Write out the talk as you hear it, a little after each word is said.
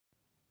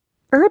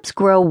Herbs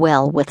grow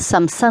well with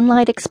some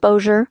sunlight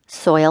exposure,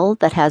 soil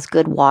that has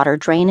good water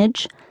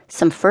drainage,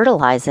 some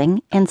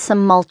fertilizing, and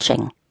some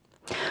mulching.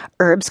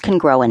 Herbs can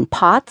grow in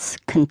pots,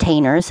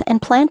 containers,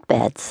 and plant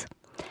beds.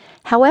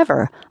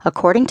 However,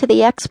 according to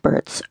the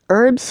experts,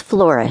 herbs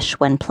flourish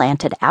when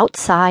planted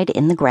outside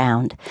in the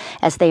ground,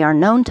 as they are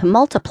known to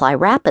multiply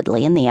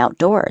rapidly in the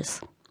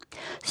outdoors.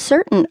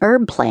 Certain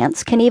herb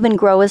plants can even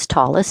grow as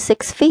tall as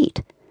 6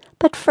 feet.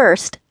 But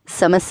first,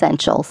 some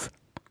essentials.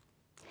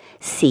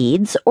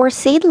 Seeds or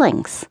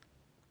seedlings.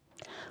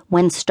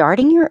 When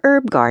starting your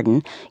herb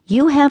garden,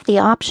 you have the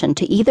option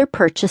to either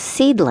purchase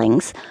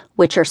seedlings,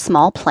 which are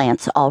small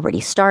plants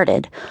already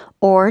started,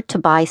 or to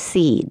buy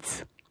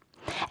seeds.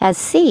 As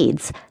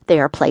seeds, they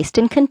are placed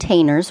in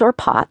containers or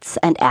pots,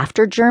 and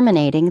after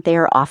germinating, they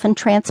are often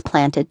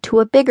transplanted to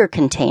a bigger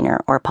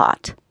container or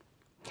pot.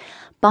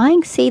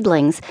 Buying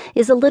seedlings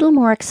is a little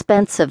more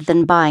expensive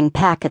than buying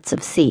packets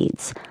of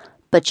seeds,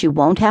 but you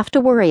won't have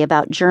to worry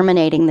about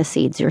germinating the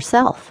seeds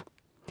yourself.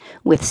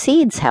 With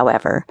seeds,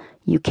 however,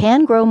 you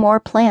can grow more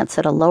plants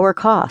at a lower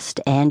cost,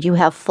 and you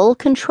have full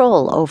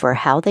control over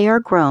how they are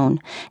grown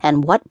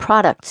and what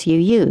products you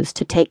use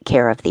to take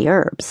care of the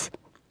herbs.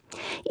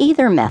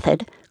 Either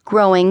method,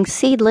 growing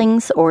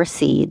seedlings or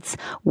seeds,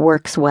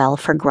 works well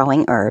for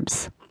growing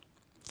herbs.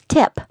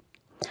 Tip: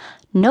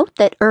 note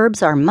that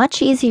herbs are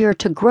much easier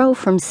to grow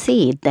from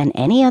seed than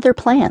any other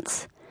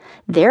plants.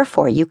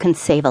 Therefore, you can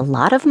save a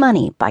lot of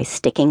money by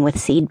sticking with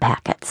seed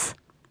packets.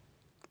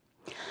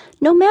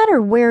 No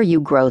matter where you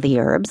grow the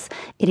herbs,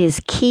 it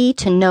is key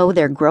to know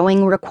their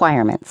growing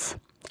requirements.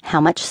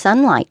 How much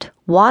sunlight,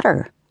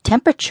 water,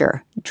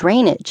 temperature,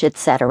 drainage,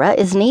 etc.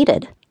 is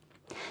needed.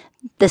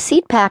 The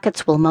seed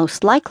packets will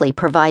most likely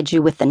provide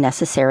you with the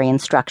necessary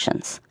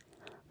instructions.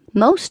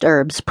 Most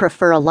herbs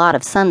prefer a lot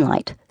of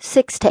sunlight,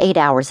 6 to 8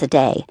 hours a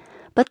day,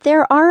 but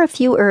there are a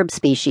few herb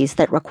species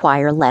that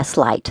require less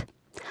light.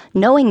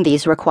 Knowing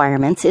these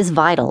requirements is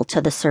vital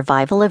to the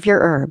survival of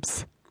your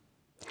herbs.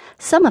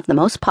 Some of the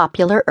most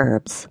popular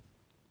herbs.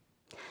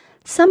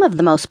 Some of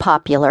the most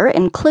popular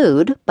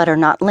include, but are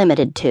not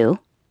limited to,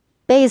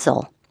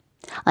 basil,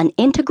 an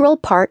integral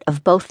part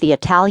of both the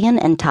Italian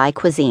and Thai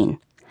cuisine.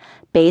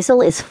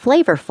 Basil is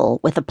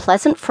flavorful with a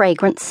pleasant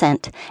fragrant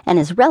scent and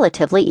is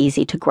relatively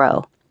easy to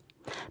grow.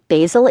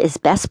 Basil is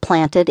best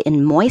planted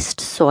in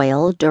moist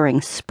soil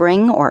during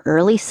spring or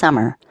early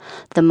summer.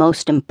 The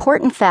most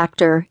important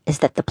factor is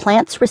that the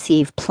plants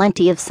receive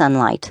plenty of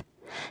sunlight.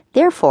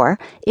 Therefore,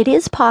 it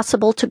is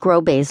possible to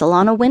grow basil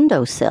on a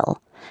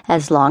windowsill,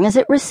 as long as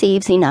it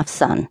receives enough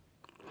sun.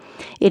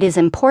 It is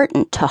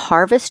important to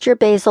harvest your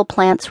basil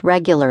plants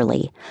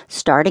regularly,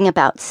 starting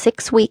about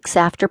 6 weeks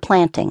after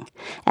planting,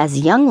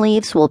 as young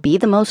leaves will be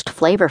the most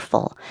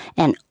flavorful,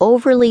 and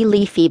overly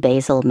leafy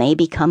basil may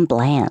become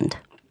bland.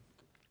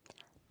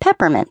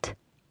 Peppermint.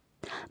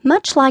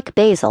 Much like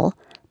basil,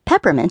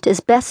 peppermint is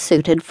best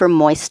suited for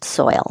moist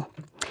soil.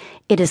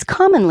 It is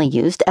commonly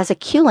used as a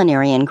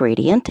culinary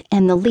ingredient,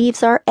 and the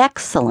leaves are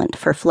excellent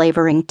for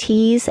flavoring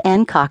teas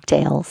and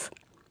cocktails.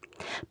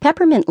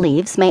 Peppermint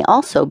leaves may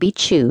also be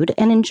chewed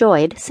and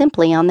enjoyed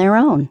simply on their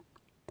own.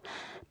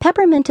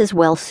 Peppermint is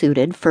well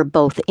suited for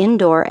both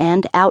indoor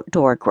and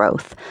outdoor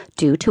growth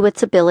due to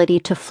its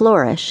ability to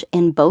flourish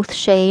in both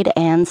shade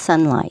and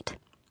sunlight.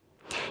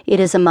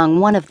 It is among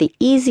one of the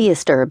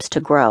easiest herbs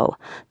to grow,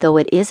 though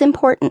it is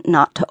important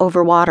not to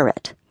overwater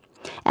it.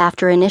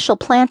 After initial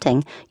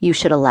planting, you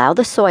should allow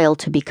the soil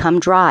to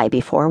become dry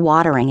before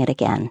watering it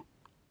again.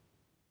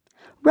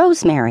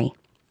 Rosemary.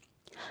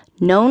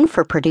 Known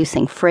for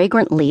producing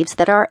fragrant leaves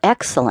that are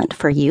excellent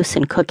for use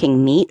in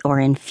cooking meat or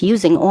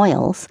infusing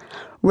oils,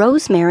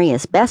 rosemary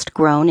is best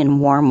grown in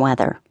warm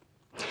weather.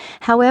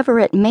 However,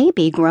 it may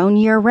be grown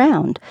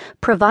year-round,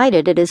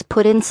 provided it is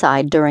put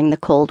inside during the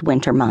cold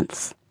winter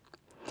months.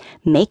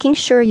 Making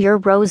sure your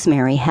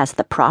rosemary has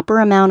the proper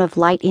amount of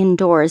light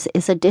indoors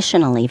is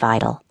additionally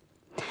vital.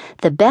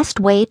 The best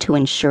way to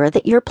ensure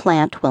that your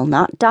plant will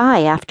not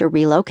die after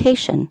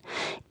relocation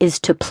is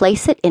to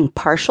place it in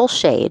partial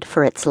shade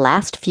for its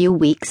last few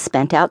weeks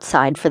spent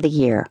outside for the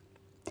year.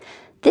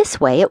 This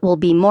way it will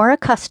be more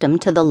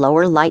accustomed to the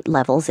lower light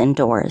levels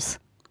indoors.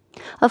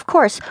 Of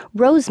course,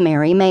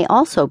 rosemary may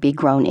also be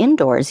grown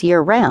indoors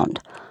year-round,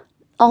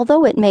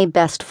 although it may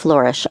best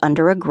flourish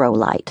under a grow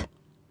light.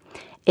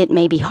 It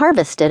may be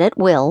harvested at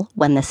will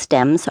when the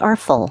stems are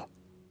full.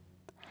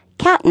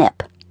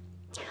 Catnip.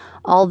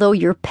 Although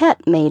your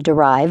pet may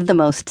derive the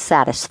most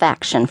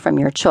satisfaction from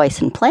your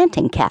choice in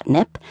planting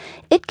catnip,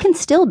 it can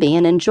still be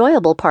an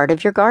enjoyable part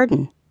of your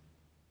garden.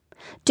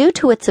 Due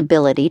to its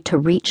ability to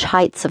reach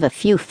heights of a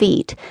few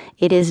feet,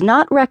 it is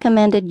not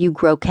recommended you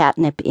grow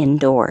catnip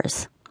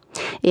indoors.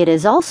 It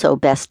is also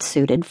best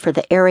suited for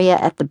the area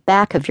at the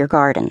back of your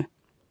garden.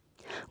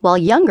 While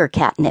younger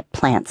catnip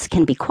plants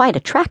can be quite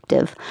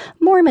attractive,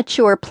 more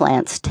mature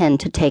plants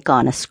tend to take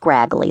on a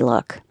scraggly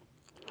look.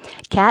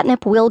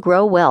 Catnip will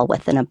grow well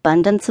with an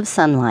abundance of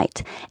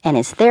sunlight and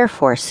is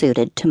therefore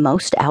suited to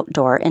most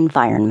outdoor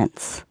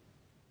environments.